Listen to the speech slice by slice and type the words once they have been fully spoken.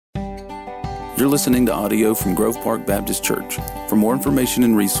You're listening to audio from Grove Park Baptist Church. For more information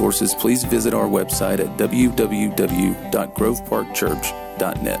and resources, please visit our website at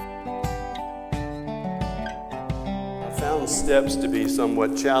www.groveparkchurch.net. I found steps to be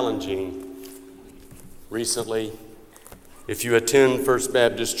somewhat challenging recently. If you attend First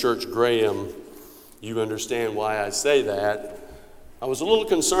Baptist Church Graham, you understand why I say that. I was a little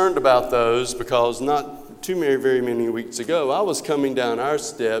concerned about those because not very many weeks ago, I was coming down our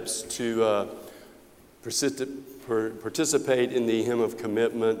steps to participate in the hymn of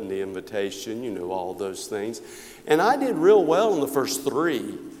commitment and the invitation, all those things. And I did real well in the first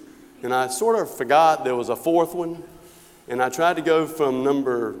three. And I sort of forgot there was a fourth one. And I tried to go from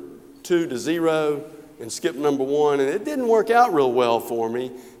number 2 to 0 and skip number 1. And it didn't work out real well for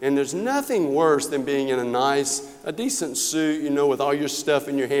me. And there's nothing worse than being in a decent suit, with all your stuff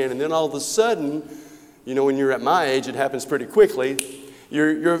in your hand. And then all of a sudden, when you're at my age, it happens pretty quickly.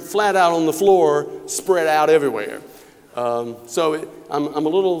 You're flat out on the floor, spread out everywhere. I'm a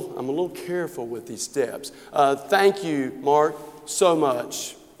little careful with these steps. Thank you, Mark, so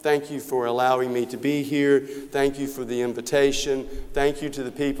much. Thank you for allowing me to be here. Thank you for the invitation. Thank you to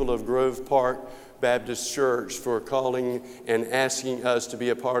the people of Grove Park Baptist Church for calling and asking us to be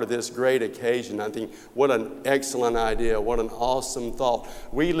a part of this great occasion. I think what an excellent idea, what an awesome thought.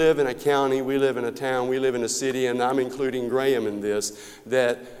 We live in a county, we live in a town, we live in a city, and I'm including Graham in this,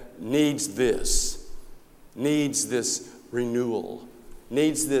 that needs this renewal,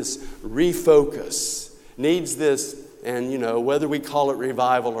 needs this refocus, needs this. And, whether we call it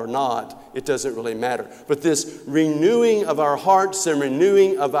revival or not, it doesn't really matter. But this renewing of our hearts and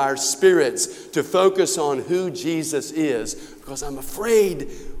renewing of our spirits to focus on who Jesus is, because I'm afraid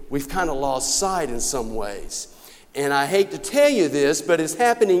we've kind of lost sight in some ways. And I hate to tell you this, but it's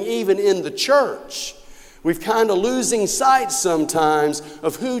happening even in the church. We've kind of losing sight sometimes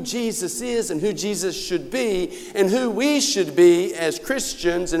of who Jesus is and who Jesus should be and who we should be as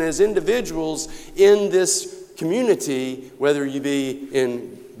Christians and as individuals in this community, whether you be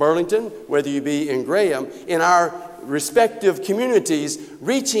in Burlington, whether you be in Graham, in our respective communities,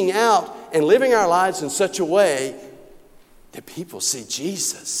 reaching out and living our lives in such a way that people see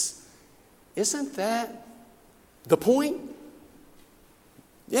Jesus. Isn't that the point?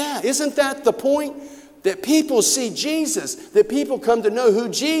 Yeah, isn't that the point? That people see Jesus, that people come to know who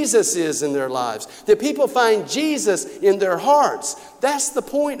Jesus is in their lives, that people find Jesus in their hearts. That's the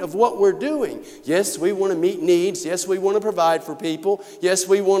point of what we're doing. Yes, we want to meet needs. Yes, we want to provide for people. Yes,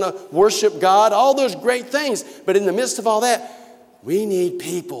 we want to worship God, all those great things. But in the midst of all that, we need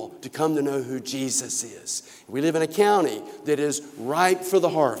people to come to know who Jesus is. We live in a county that is ripe for the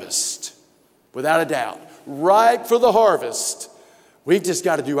harvest, without a doubt. Ripe for the harvest. We've just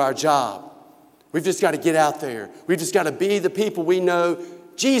got to do our job. We've just got to get out there. We've just got to be the people we know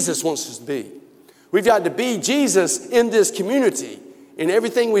Jesus wants us to be. We've got to be Jesus in this community. In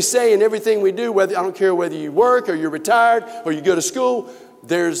everything we say and everything we do, I don't care whether you work or you're retired or you go to school,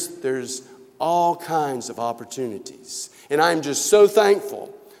 there's all kinds of opportunities. And I'm just so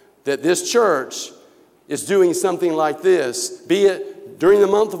thankful that this church is doing something like this, be it during the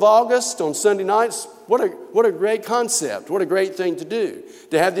month of August on Sunday nights. What a great concept. What a great thing to do.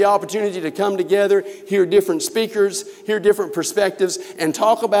 To have the opportunity to come together, hear different speakers, hear different perspectives, and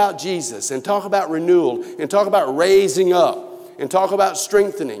talk about Jesus, and talk about renewal, and talk about raising up, and talk about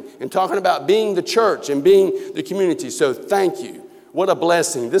strengthening, and talking about being the church and being the community. So thank you. What a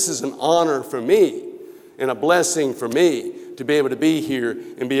blessing. This is an honor for me and a blessing for me to be able to be here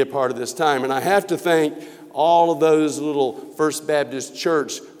and be a part of this time. And I have to thank all of those little First Baptist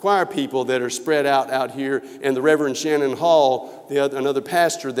Church choir people that are spread out here, and the Reverend Shannon Hall, another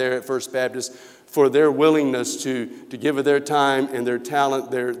pastor there at First Baptist, for their willingness to give of their time and their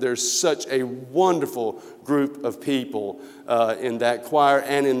talent. There's such a wonderful group of people in that choir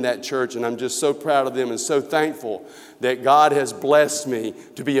and in that church, and I'm just so proud of them and so thankful that God has blessed me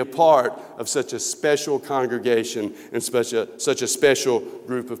to be a part of such a special congregation and such a special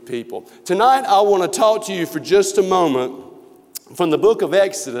group of people. Tonight, I want to talk to you for just a moment from the book of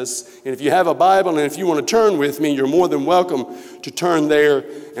Exodus. And if you have a Bible and if you want to turn with me, you're more than welcome to turn there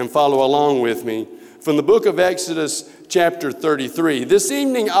and follow along with me. From the book of Exodus, chapter 33. This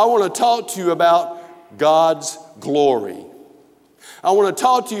evening, I want to talk to you about God's glory. I want to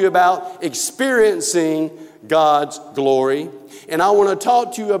talk to you about experiencing God's glory. And I want to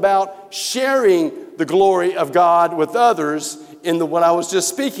talk to you about sharing the glory of God with others in what I was just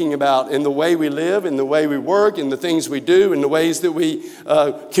speaking about, in the way we live, in the way we work, in the things we do, in the ways that we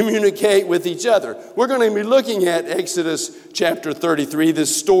communicate with each other. We're going to be looking at Exodus chapter 33.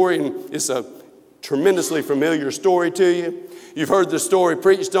 This story is tremendously familiar story to you. You've heard the story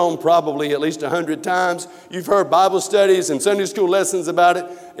preached on probably at least 100 times. You've heard Bible studies and Sunday school lessons about it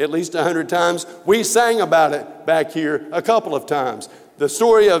at least 100 times. We sang about it back here a couple of times. The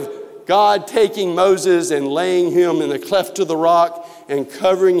story of God taking Moses and laying him in the cleft of the rock and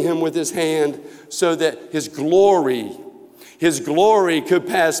covering him with his hand so that his glory could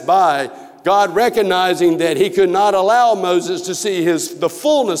pass by. God recognizing that he could not allow Moses to see the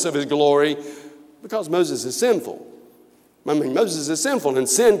fullness of his glory because Moses is sinful. I mean, Moses is sinful, and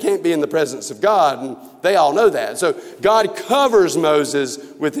sin can't be in the presence of God, and they all know that. So God covers Moses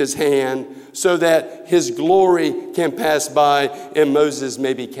with his hand so that his glory can pass by, and Moses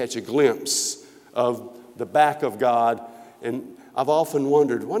maybe catch a glimpse of the back of God. And I've often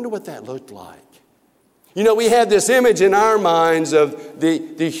wonder what that looked like. You know, we have this image in our minds of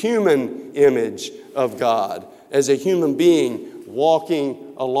the human image of God as a human being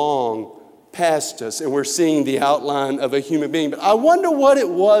walking along past us, and we're seeing the outline of a human being. But I wonder what it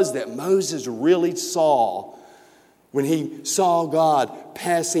was that Moses really saw when he saw God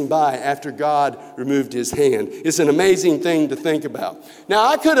passing by after God removed his hand. It's an amazing thing to think about.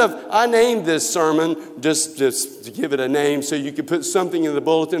 Now, I named this sermon just to give it a name so you could put something in the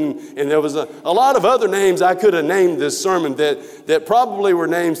bulletin, and there was a lot of other names I could have named this sermon that probably were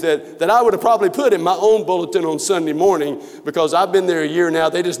names that I would have probably put in my own bulletin on Sunday morning, because I've been there a year now.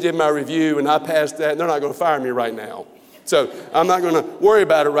 They just did my review and I passed that, and they're not going to fire me right now. So I'm not going to worry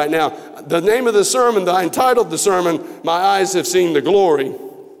about it right now. The name of the sermon, I entitled the sermon, My Eyes Have Seen the Glory.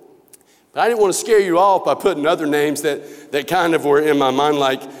 But I didn't want to scare you off by putting other names that kind of were in my mind,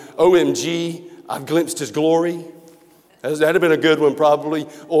 like OMG, I've glimpsed his glory. That'd have been a good one probably.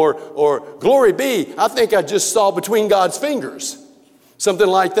 Or Glory Be, I think I just saw between God's fingers. Something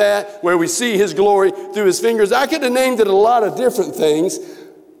like that, where we see his glory through his fingers. I could have named it a lot of different things.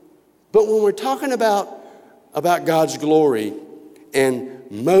 But when we're talking about God's glory and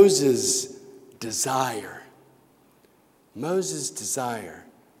Moses' desire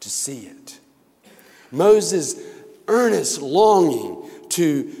to see it. Moses' earnest longing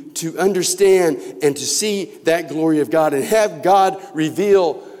to understand and to see that glory of God and have God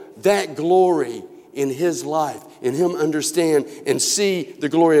reveal that glory in his life, and him understand and see the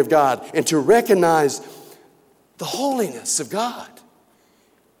glory of God and to recognize the holiness of God.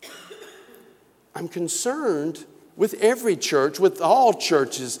 I'm concerned with every church, with all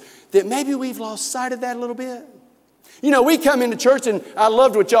churches, that maybe we've lost sight of that a little bit. You know, we come into church, and I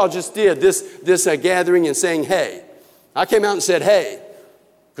loved what y'all just did, this gathering and saying, hey. I came out and said, hey,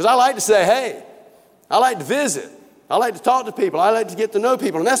 because I like to say, hey. I like to visit. I like to talk to people. I like to get to know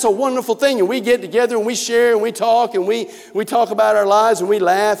people, and that's a wonderful thing. And we get together, and we share, and we talk, and we talk about our lives, and we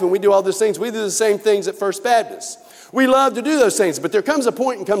laugh, and we do all those things. We do the same things at First Baptist. We love to do those things, but there comes a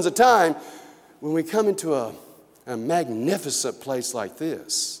point and comes a time when we come into a magnificent place like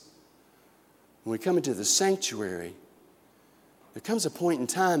this, when we come into the sanctuary, there comes a point in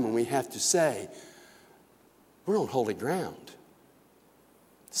time when we have to say, we're on holy ground.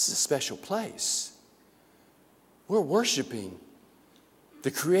 This is a special place. We're worshiping the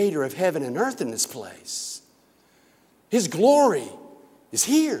Creator of heaven and earth in this place. His glory is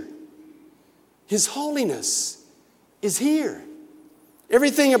here. His holiness is here.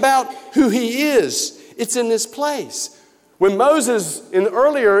 Everything about who he is, it's in this place. When Moses,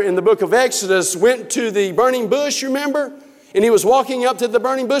 earlier in the book of Exodus, went to the burning bush, you remember? And he was walking up to the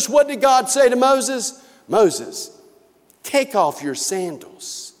burning bush. What did God say to Moses? Moses, take off your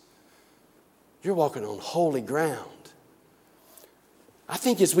sandals. You're walking on holy ground. I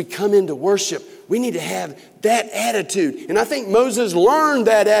think as we come into worship, we need to have that attitude. And I think Moses learned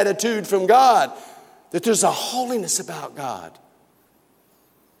that attitude from God, that there's a holiness about God.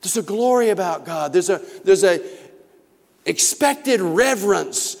 There's a glory about God. There's a expected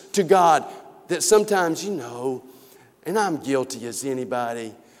reverence to God that sometimes, and I'm guilty as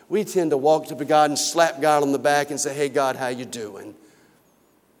anybody, we tend to walk to God and slap God on the back and say, hey, God, how you doing?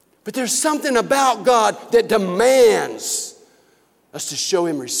 But there's something about God that demands us to show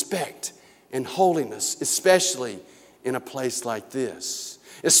him respect and holiness, especially in a place like this.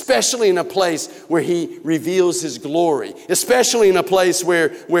 Especially in a place where he reveals his glory. Especially in a place where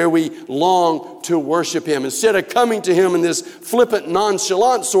we long to worship him. Instead of coming to him in this flippant,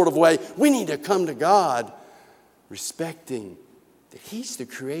 nonchalant sort of way, we need to come to God respecting that he's the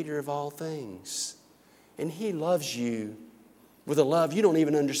creator of all things. And he loves you with a love you don't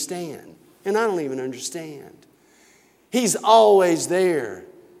even understand. And I don't even understand. He's always there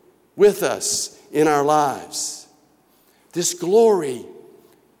with us in our lives. This glory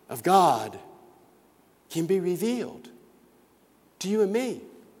of God can be revealed to you and me.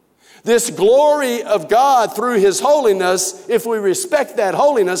 This glory of God through His holiness, if we respect that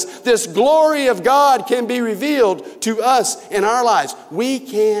holiness, this glory of God can be revealed to us in our lives. We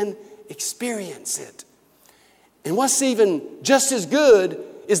can experience it. And what's even just as good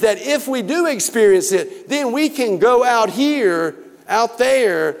is that if we do experience it, then we can go out here, out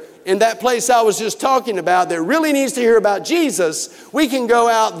there, in that place I was just talking about that really needs to hear about Jesus. We can go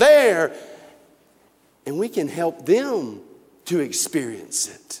out there and we can help them to experience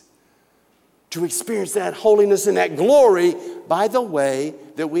it. To experience that holiness and that glory by the way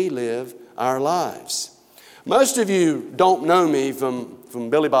that we live our lives. Most of you don't know me from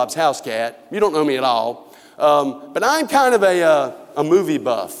Billy Bob's House Cat. You don't know me at all. But I'm kind of a movie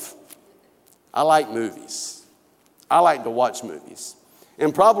buff. I like movies. I like to watch movies.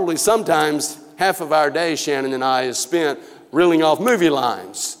 And probably sometimes half of our day, Shannon and I, is spent reeling off movie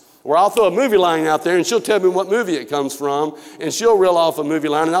lines. Where I'll throw a movie line out there and she'll tell me what movie it comes from, and she'll reel off a movie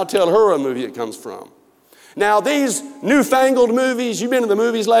line and I'll tell her a movie it comes from. Now these newfangled movies, you've been to the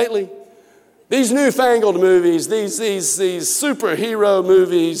movies lately? These newfangled movies, these superhero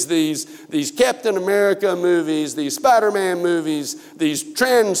movies, these Captain America movies, these Spider-Man movies, these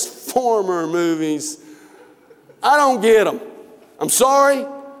Transformer movies, I don't get them. I'm sorry,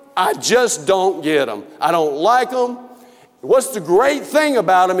 I just don't get them. I don't like them. What's the great thing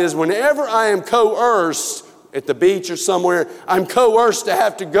about them is whenever I am coerced at the beach or somewhere, I'm coerced to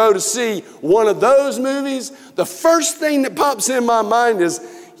have to go to see one of those movies, the first thing that pops in my mind is,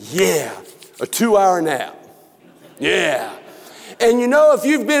 yeah, a 2-hour nap. Yeah. And you know, if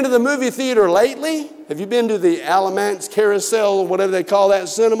you've been to the movie theater lately, have you been to the Alamance Carousel or whatever they call that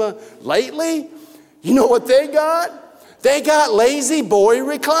cinema lately? You know what they got? They got lazy boy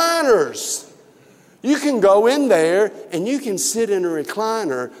recliners. You can go in there and you can sit in a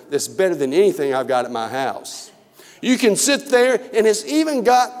recliner that's better than anything I've got at my house. You can sit there and it's even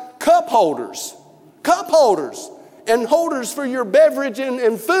got cup holders and holders for your beverage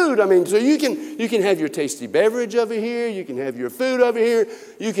and food. I mean, so you can have your tasty beverage over here, you can have your food over here,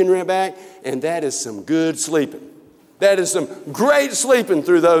 you can rent back, and that is some good sleeping. That is some great sleeping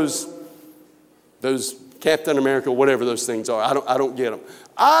through those Captain America, whatever those things are. I don't get them.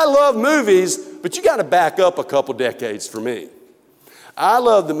 I love movies, but you got to back up a couple decades for me. I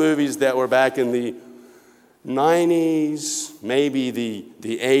love the movies that were back in the 90s, maybe the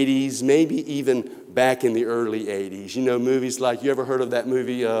 80s, maybe even back in the early 80s. You know, movies like, you ever heard of that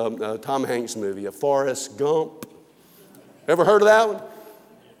movie, Tom Hanks movie, Forrest Gump? Ever heard of that one?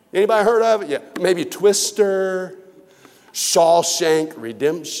 Anybody heard of it? Yeah. Maybe Twister, Shawshank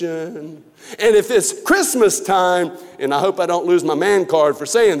Redemption. And if it's Christmas time, and I hope I don't lose my man card for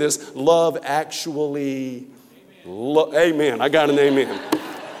saying this, Love Actually. Amen. I got an amen.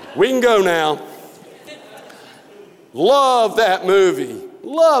 We can go now. Love that movie.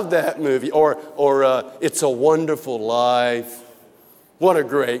 Love that movie. Or It's a Wonderful Life. What a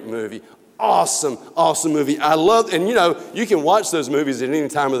great movie. Awesome, awesome movie. I love, and you know, you can watch those movies at any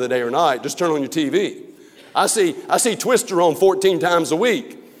time of the day or night. Just turn on your TV. I see Twister on 14 times a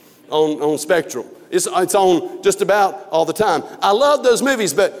week on Spectrum. It's on just about all the time. I love those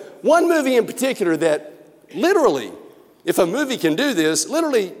movies, but one movie in particular that literally, if a movie can do this,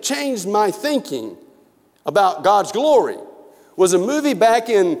 literally changed my thinking about God's glory was a movie back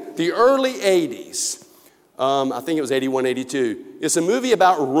in the early 80s. I think it was 81, 82. It's a movie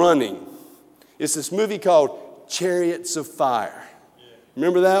about running. It's this movie called Chariots of Fire.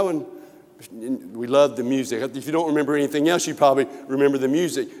 Remember that one? We love the music. If you don't remember anything else, you probably remember the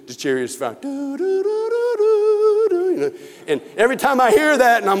music. The Chariots of Fire. Do, do, do, do, do, do, you know? And every time I hear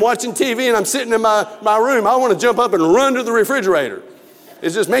that and I'm watching TV and I'm sitting in my room, I want to jump up and run to the refrigerator.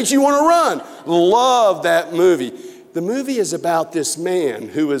 It just makes you want to run. Love that movie. The movie is about this man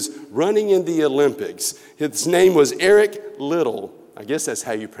who was running in the Olympics. His name was Eric Liddell. I guess that's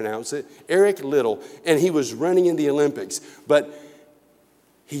how you pronounce it. Eric Liddell. And he was running in the Olympics. But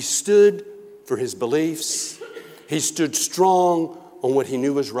he stood for his beliefs. He stood strong on what he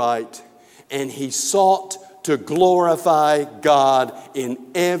knew was right. And he sought to glorify God in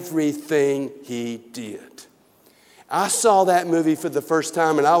everything he did. I saw that movie for the first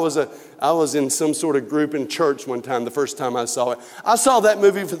time, and I was in some sort of group in church one time the first time I saw it. I saw that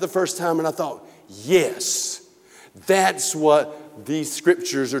movie for the first time, and I thought, yes, that's what these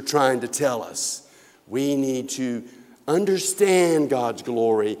scriptures are trying to tell us. We need to understand God's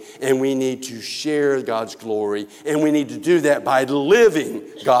glory, and we need to share God's glory, and we need to do that by living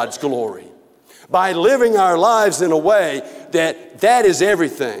God's glory. By living our lives in a way that is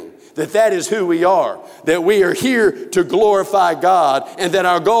everything. that is who we are, that we are here to glorify God, and that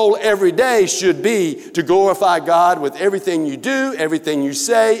our goal every day should be to glorify God with everything you do, everything you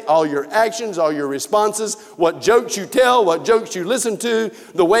say, all your actions, all your responses, what jokes you tell, what jokes you listen to,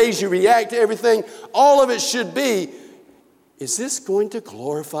 the ways you react to everything. All of it should be, is this going to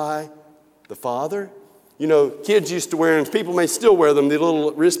glorify the Father? You know, kids used to wear, and people may still wear them, the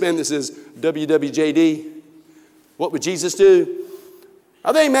little wristband that says WWJD. What would Jesus do?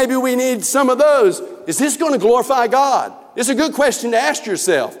 I think maybe we need some of those. Is this going to glorify God? It's a good question to ask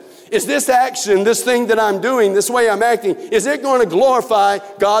yourself. Is this action, this thing that I'm doing, this way I'm acting, is it going to glorify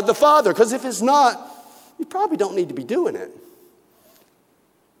God the Father? Because if it's not, you probably don't need to be doing it.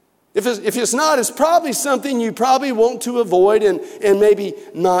 If it's not, it's probably something you probably want to avoid and maybe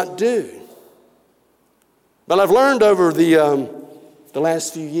not do. But I've learned over the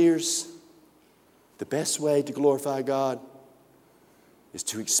last few years, the best way to glorify God is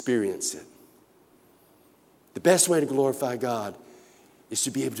to experience it. The best way to glorify God is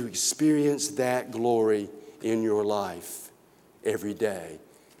to be able to experience that glory in your life every day.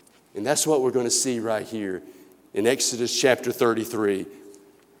 And that's what we're going to see right here in Exodus chapter 33,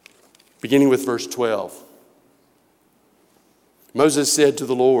 beginning with verse 12. Moses said to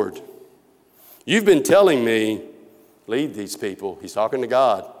the Lord, "You've been telling me, lead these people." He's talking to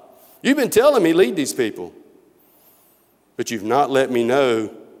God. "You've been telling me, lead these people. But you've not let me know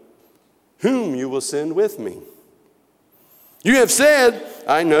whom you will send with me. You have said,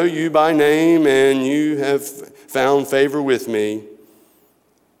 I know you by name, and you have found favor with me.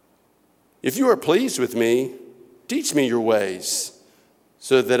 If you are pleased with me, teach me your ways,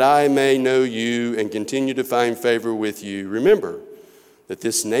 so that I may know you and continue to find favor with you. Remember that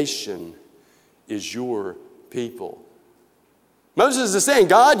this nation is your people." Moses is saying,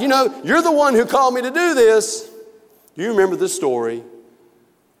 God, you know, you're the one who called me to do this. You remember the story.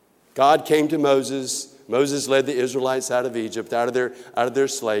 God came to Moses. Moses led the Israelites out of Egypt, out of their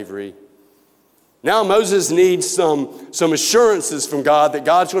slavery. Now Moses needs some assurances from God that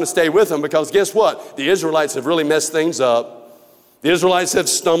God's going to stay with them, because guess what? The Israelites have really messed things up. The Israelites have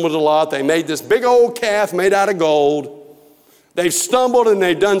stumbled a lot. They made this big old calf made out of gold. They've stumbled and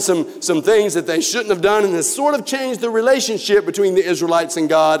they've done some things that they shouldn't have done, and it's sort of changed the relationship between the Israelites and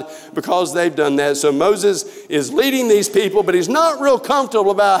God because they've done that. So Moses is leading these people, but he's not real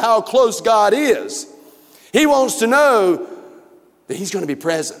comfortable about how close God is. He wants to know that he's going to be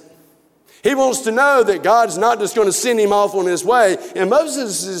present. He wants to know that God's not just going to send him off on his way. And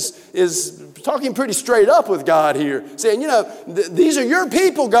Moses is talking pretty straight up with God here, saying, you know, these are your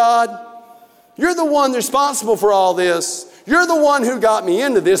people, God. You're the one responsible for all this. You're the one who got me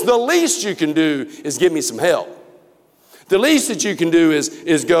into this. The least you can do is give me some help. The least that you can do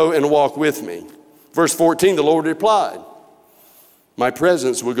is go and walk with me. Verse 14, the Lord replied, "My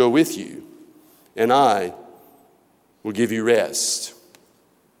presence will go with you, and I will give you rest."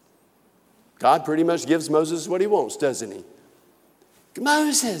 God pretty much gives Moses what he wants, doesn't he?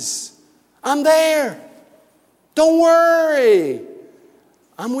 Moses, I'm there. Don't worry.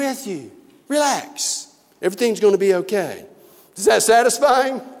 I'm with you. Relax. Everything's going to be okay. Is that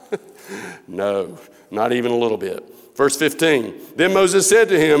satisfying? No, not even a little bit. Verse 15, then Moses said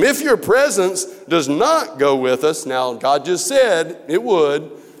to him, "If your presence does not go with us," now God just said it would.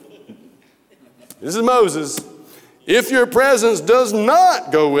 This is Moses. "If your presence does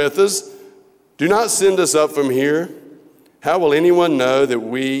not go with us, do not send us up from here. How will anyone know that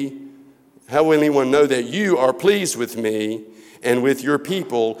you are pleased with me and with your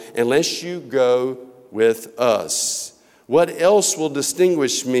people unless you go with us? What else will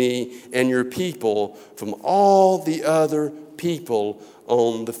distinguish me and your people from all the other people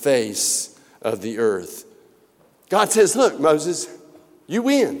on the face of the earth?" God says, look, Moses, you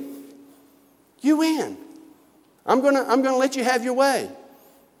win. You win. I'm gonna let you have your way.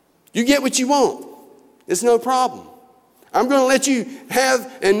 You get what you want. It's no problem. I'm going to let you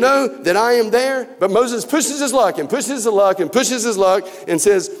have and know that I am there. But Moses pushes his luck and pushes his luck and pushes his luck and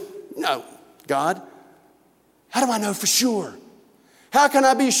says, no, God, how do I know for sure? How can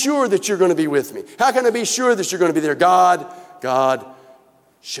I be sure that you're going to be with me? How can I be sure that you're going to be there? God,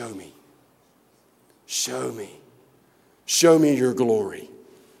 show me. Show me. Show me your glory.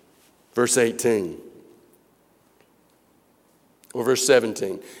 Verse 18. Or verse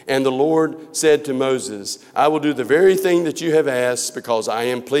 17, and the Lord said to Moses, "I will do the very thing that you have asked, because I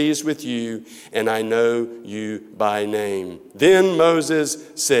am pleased with you and I know you by name." Then Moses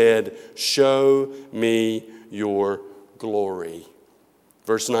said, "Show me your glory."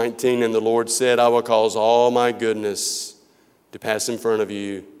 Verse 19, and the Lord said, "I will cause all my goodness to pass in front of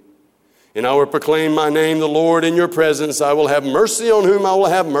you, And I will proclaim my name, the Lord, in your presence. I will have mercy on whom I will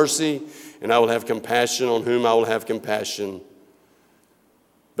have mercy, and I will have compassion on whom I will have compassion.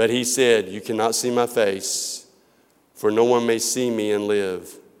 But he said, you cannot see my face, for no one may see me and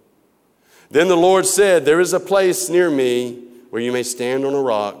live. Then the Lord said, there is a place near me where you may stand on a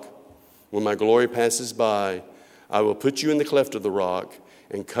rock. When my glory passes by, I will put you in the cleft of the rock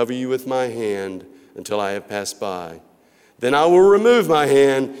and cover you with my hand until I have passed by. Then I will remove my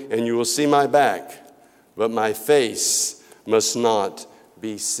hand, and you will see my back, but my face must not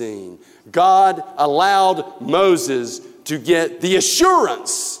be seen. God allowed Moses to get the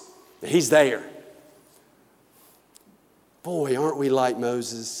assurance that he's there. Boy, aren't we like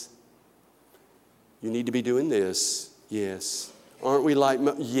Moses? You need to be doing this. Yes. Aren't we like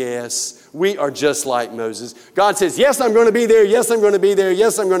Yes. We are just like Moses. God says, yes, I'm going to be there. Yes, I'm going to be there.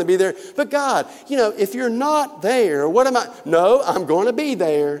 Yes, I'm going to be there. But God, if you're not there, what am I? No, I'm going to be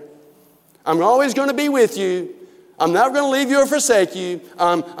there. I'm always going to be with you. I'm never going to leave you or forsake you.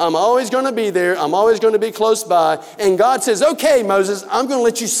 I'm always going to be there. I'm always going to be close by. And God says, okay, Moses, I'm going to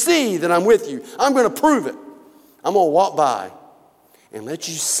let you see that I'm with you. I'm going to prove it. I'm going to walk by and let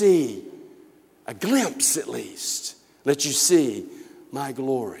you see a glimpse at least. Let you see my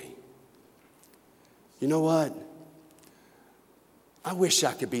glory. You know what? I wish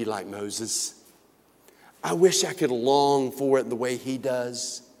I could be like Moses. I wish I could long for it the way he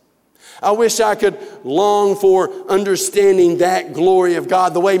does. I wish I could long for understanding that glory of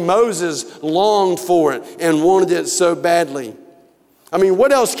God the way Moses longed for it and wanted it so badly. I mean,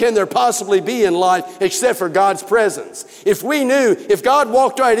 what else can there possibly be in life except for God's presence? If we knew, if God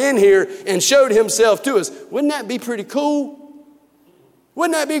walked right in here and showed himself to us, wouldn't that be pretty cool?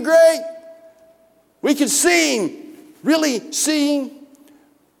 Wouldn't that be great? We could see him, really see him.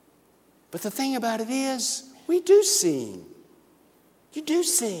 But the thing about it is, we do see him. You do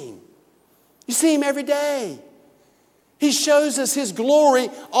see him. You see him every day. He shows us his glory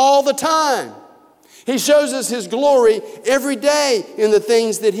all the time. He shows us his glory every day in the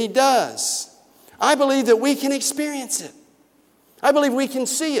things that he does. I believe that we can experience it. I believe we can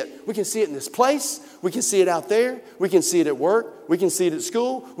see it. We can see it in this place. We can see it out there. We can see it at work. We can see it at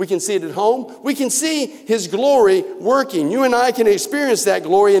school. We can see it at home. We can see his glory working. You and I can experience that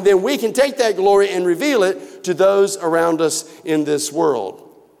glory, and then we can take that glory and reveal it to those around us in this world.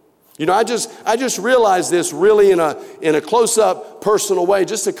 I just realized this really in a close-up personal way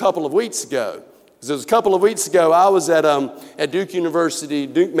just a couple of weeks ago. Because it was a couple of weeks ago, I was at Duke University,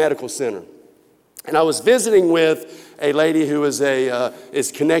 Duke Medical Center. And I was visiting with a lady who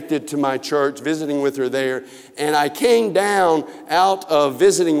is connected to my church, visiting with her there. And I came down out of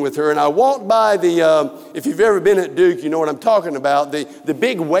visiting with her, and I walked by if you've ever been at Duke, you know what I'm talking about, the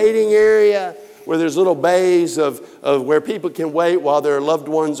big waiting area where there's little bays of where people can wait while their loved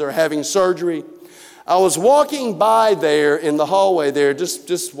ones are having surgery. I was walking by there in the hallway there,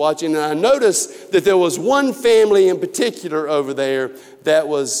 just watching, and I noticed that there was one family in particular over there that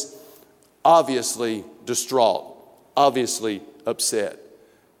was obviously distraught, obviously upset.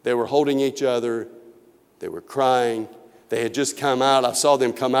 They were holding each other. They were crying. They had just come out. I saw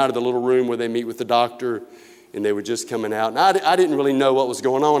them come out of the little room where they meet with the doctor, and they were just coming out. And I didn't really know what was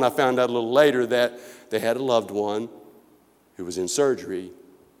going on. I found out a little later that they had a loved one who was in surgery,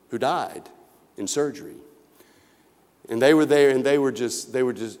 who died in surgery. And they were there, and they were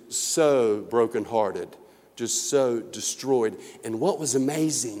just so brokenhearted, just so destroyed. And what was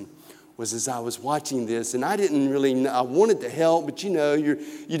amazing was as I was watching this, and I didn't really know, I wanted to help, but you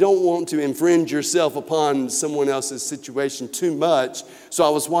don't want to infringe yourself upon someone else's situation too much. So I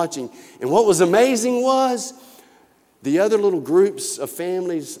was watching. And what was amazing was the other little groups of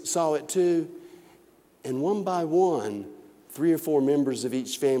families saw it too. And one by one, 3 or 4 members of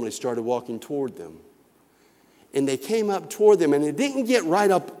each family started walking toward them. And they came up toward them, and they didn't get right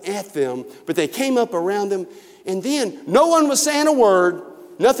up at them, but they came up around them. And then no one was saying a word.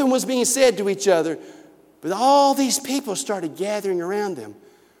 Nothing was being said to each other. But all these people started gathering around them.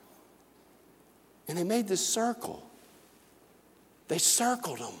 And they made this circle. They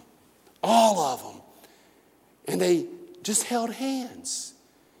circled them, all of them. And they just held hands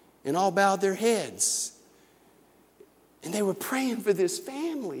and all bowed their heads. And they were praying for this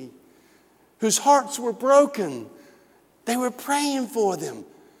family whose hearts were broken. They were praying for them.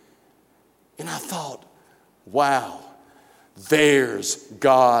 And I thought, wow, there's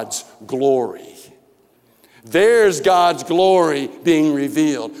God's glory. There's God's glory being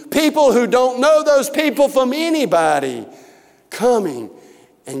revealed. People who don't know those people from anybody coming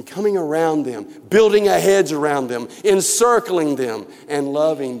and coming around them, building a hedge around them, encircling them, and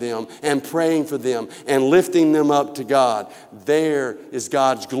loving them, and praying for them, and lifting them up to God. There is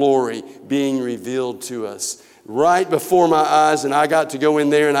God's glory being revealed to us right before my eyes, and I got to go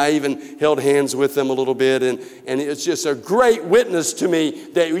in there, and I even held hands with them a little bit, and it's just a great witness to me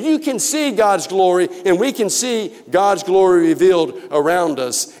that you can see God's glory, and we can see God's glory revealed around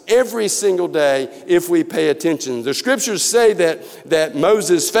us every single day if we pay attention. The scriptures say that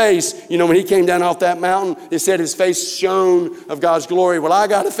Moses' face, when he came down off that mountain, it said his face shone of God's glory. Well, I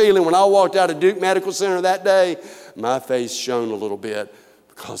got a feeling when I walked out of Duke Medical Center that day, my face shone a little bit,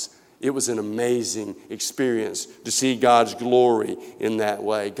 because it was an amazing experience to see God's glory in that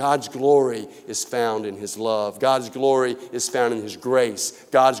way. God's glory is found in His love. God's glory is found in His grace.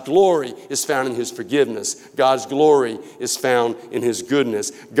 God's glory is found in His forgiveness. God's glory is found in His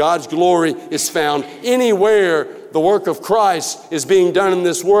goodness. God's glory is found anywhere the work of Christ is being done in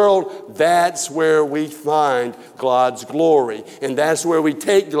this world. That's where we find God's glory. And that's where we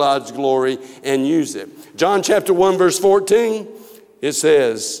take God's glory and use it. John chapter 1 verse 14, it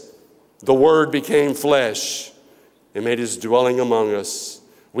says, "The Word became flesh and made His dwelling among us.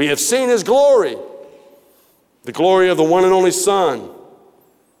 We have seen His glory, the glory of the one and only Son,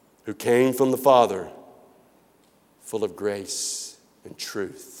 who came from the Father, full of grace and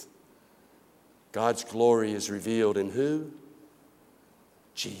truth." God's glory is revealed in who?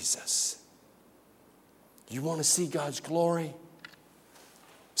 Jesus. You want to see God's glory?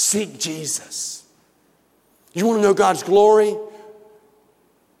 Seek Jesus. You want to know God's glory?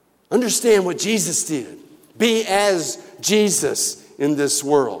 Understand what Jesus did. Be as Jesus in this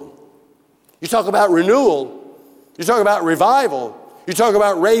world. You talk about renewal. You talk about revival. You talk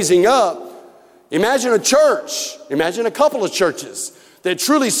about raising up. Imagine a church. Imagine a couple of churches that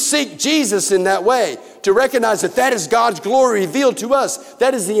truly seek Jesus in that way, to recognize that that is God's glory revealed to us.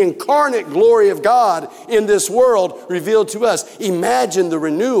 That is the incarnate glory of God in this world revealed to us. Imagine the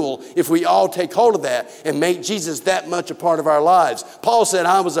renewal if we all take hold of that and make Jesus that much a part of our lives. Paul said,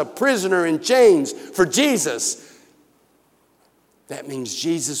 "I was a prisoner in chains for Jesus." That means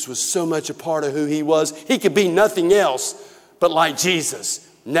Jesus was so much a part of who He was. He could be nothing else but like Jesus.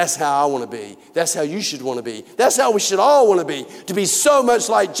 And that's how I want to be. That's how you should want to be. That's how we should all want to be so much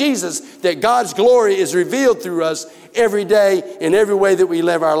like Jesus that God's glory is revealed through us every day in every way that we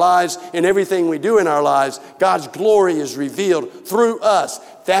live our lives and everything we do in our lives. God's glory is revealed through us.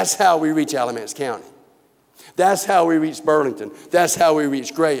 That's how we reach Alamance County. That's how we reach Burlington. That's how we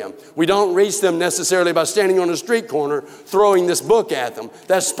reach Graham. We don't reach them necessarily by standing on a street corner throwing this book at them.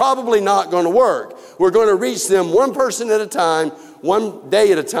 That's probably not going to work. We're going to reach them one person at a time, one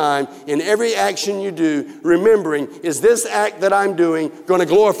day at a time, in every action you do, remembering, is this act that I'm doing going to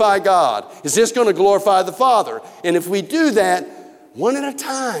glorify God? Is this going to glorify the Father? And if we do that one at a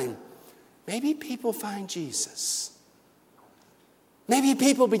time, maybe people find Jesus. Maybe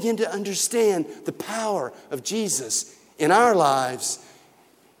people begin to understand the power of Jesus in our lives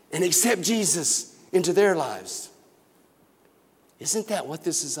and accept Jesus into their lives. Isn't that what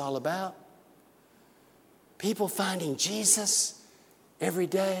this is all about? People finding Jesus every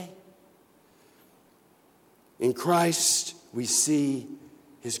day. In Christ, we see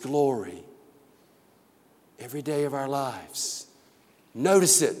His glory every day of our lives.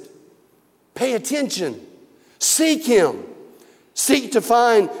 Notice it. Pay attention. Seek Him. Seek to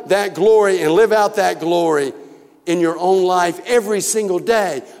find that glory and live out that glory in your own life every single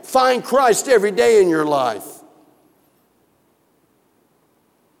day. Find Christ every day in your life.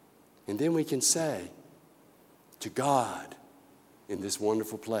 And then we can say, to God in this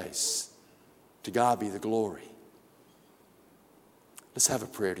wonderful place, to God be the glory. Let's have a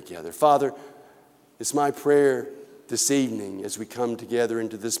prayer together. Father, it's my prayer this evening as we come together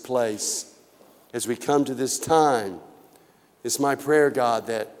into this place, as we come to this time, it's my prayer, God,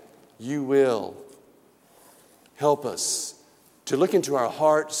 that You will help us to look into our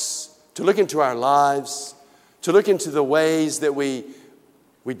hearts, to look into our lives, to look into the ways that we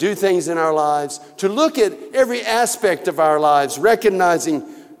do things in our lives, to look at every aspect of our lives, recognizing,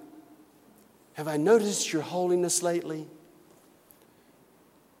 have I noticed Your holiness lately?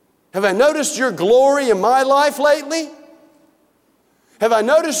 Have I noticed Your glory in my life lately? Have I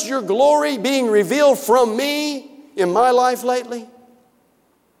noticed Your glory being revealed from me in my life lately?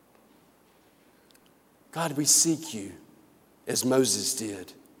 God, we seek You as Moses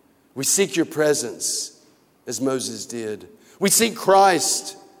did. We seek Your presence as Moses did. We seek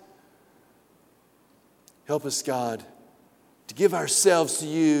Christ. Help us, God, to give ourselves to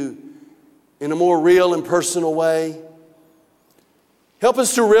You in a more real and personal way. Help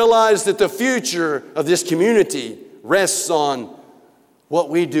us to realize that the future of this community rests on what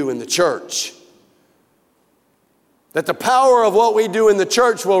we do in the church. That the power of what we do in the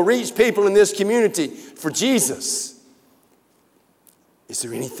church will reach people in this community for Jesus. Is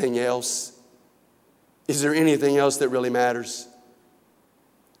there anything else? Is there anything else that really matters?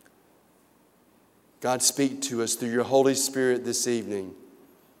 God, speak to us through your Holy Spirit this evening.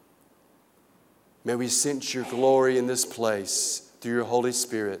 May we sense your glory in this place through your Holy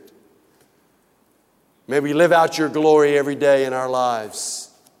Spirit. May we live out your glory every day in our lives.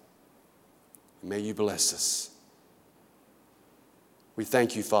 May you bless us. We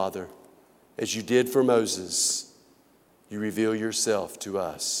thank you, Father, as you did for Moses, you reveal yourself to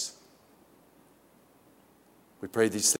us. We pray these things.